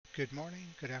Good morning,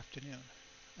 good afternoon.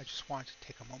 I just wanted to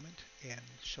take a moment and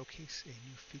showcase a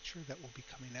new feature that will be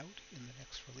coming out in the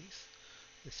next release.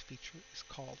 This feature is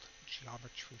called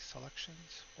Geometry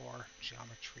Selections or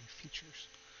Geometry Features.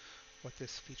 What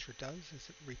this feature does is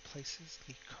it replaces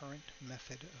the current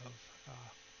method of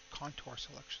contour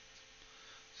selections.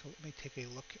 So let me take a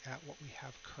look at what we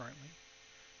have currently.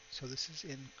 So this is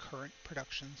in current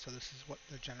production, so this is what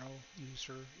the general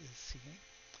user is seeing.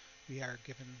 We are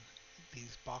given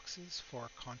these boxes for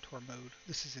contour mode.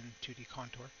 This is in 2D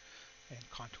contour and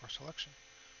contour selection.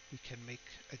 We can make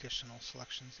additional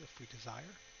selections if we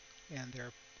desire, and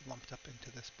they're lumped up into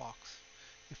this box.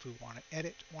 If we want to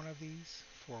edit one of these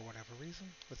for whatever reason,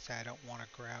 let's say I don't want to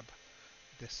grab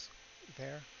this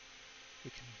there,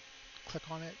 we can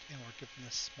click on it and we're given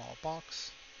this small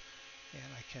box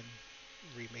and I can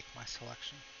remake my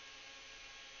selection.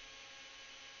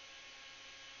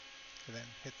 And then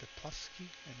hit the plus key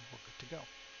and we're good to go.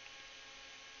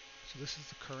 So this is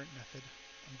the current method.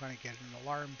 I'm going to get an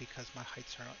alarm because my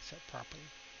heights are not set properly.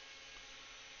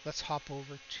 Let's hop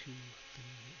over to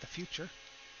the future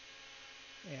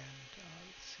and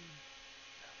let's see,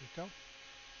 there we go.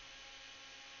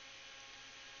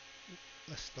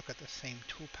 Let's look at the same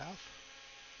toolpath,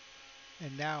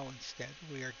 and now instead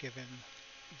we are given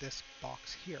this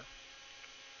box here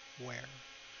where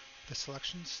the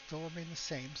selections still remain the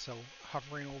same, so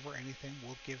hovering over anything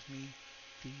will give me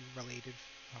the related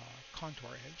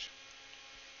contour edge.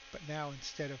 But now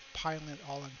instead of piling it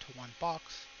all into one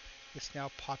box, it's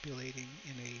now populating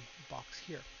in a box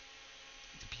here.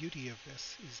 The beauty of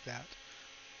this is that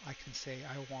I can say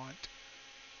I want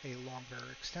a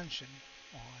longer extension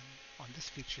on this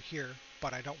feature here,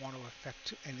 but I don't want to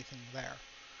affect anything there.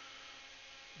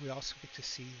 We also get to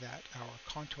see that our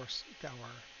contours,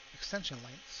 our extension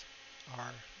lengths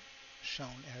are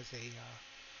shown as a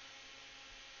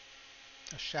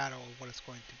shadow of what it's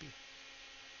going to be.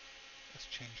 Let's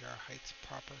change our heights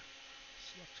proper.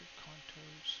 Selected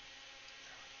contours.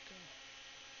 There we go.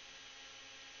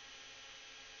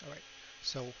 All right.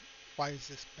 So why is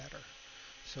this better?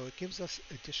 So it gives us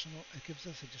additional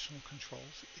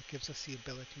controls. It gives us the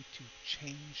ability to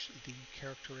change the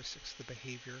characteristics, the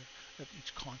behavior of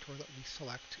each contour that we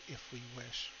select if we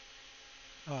wish.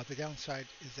 The downside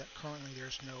is that currently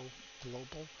there's no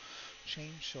global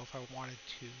change. So if I wanted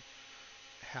to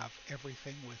have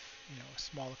everything with a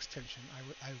small extension,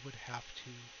 I would have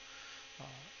to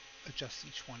adjust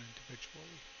each one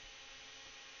individually.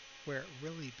 Where it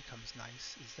really becomes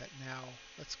nice is that now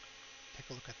let's take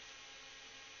a look at,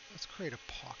 let's create a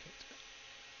pocket.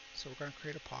 So we're going to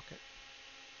create a pocket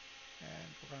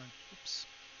and we're going to, oops.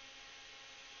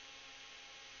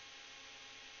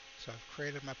 So I've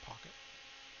created my pocket.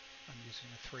 I'm using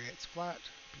a 3/8 flat,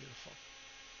 beautiful.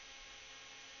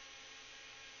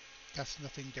 That's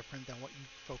nothing different than what you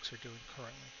folks are doing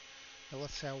currently. Now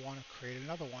let's say I want to create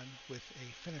another one with a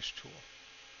finish tool.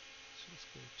 So let's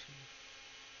go to,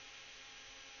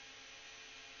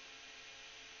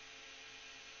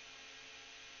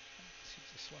 let's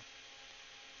use this one.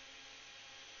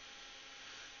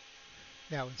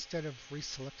 Now instead of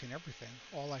reselecting everything,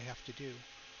 all I have to do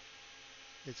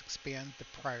is expand the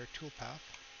prior toolpath,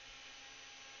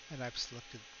 and I've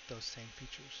selected those same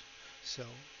features. So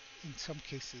in some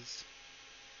cases,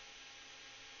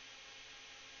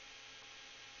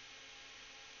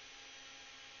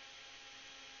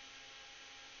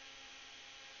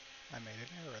 I made an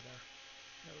error there.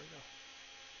 There we go.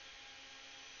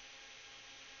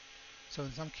 So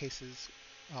in some cases,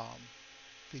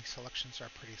 the selections are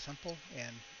pretty simple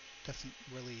and doesn't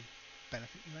really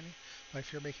benefit you any. But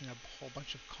if you're making a whole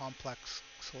bunch of complex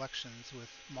selections with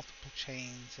multiple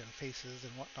chains and faces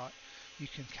and whatnot, you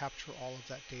can capture all of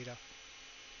that data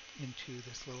into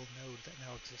this little node that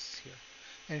now exists here.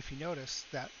 And if you notice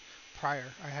that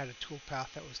prior I had a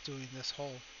toolpath that was doing this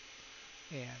whole,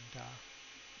 and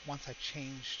once I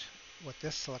changed what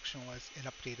this selection was, it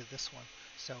updated this one.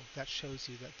 So that shows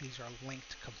you that these are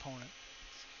linked components.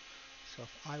 So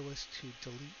if I was to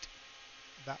delete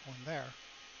that one there,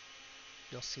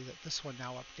 you'll see that this one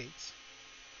now updates.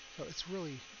 So it's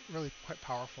really quite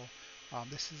powerful.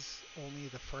 This is only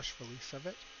the first release of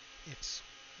it. It's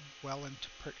well into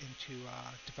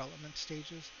development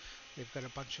stages. They've got a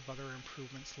bunch of other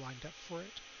improvements lined up for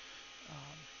it.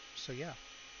 So yeah,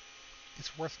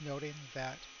 it's worth noting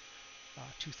that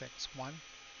two things. One,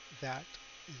 that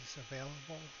is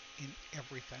available in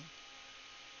everything.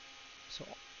 So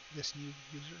this new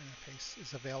user interface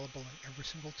is available in every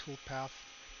single toolpath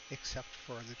except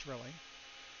for the drilling.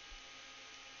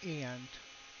 And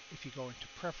if you go into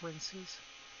preferences,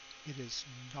 it is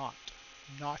not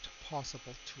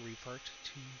possible to revert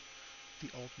to the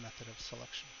old method of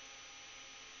selection.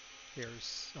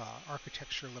 There's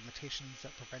architecture limitations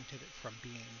that prevented it from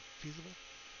being feasible,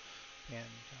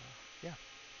 and yeah.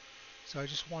 So I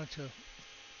just wanted to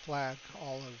flag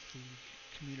all of the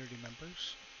community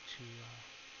members to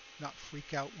not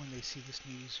freak out when they see this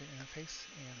new user interface,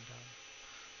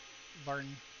 and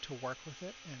learn to work with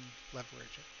it and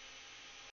leverage it.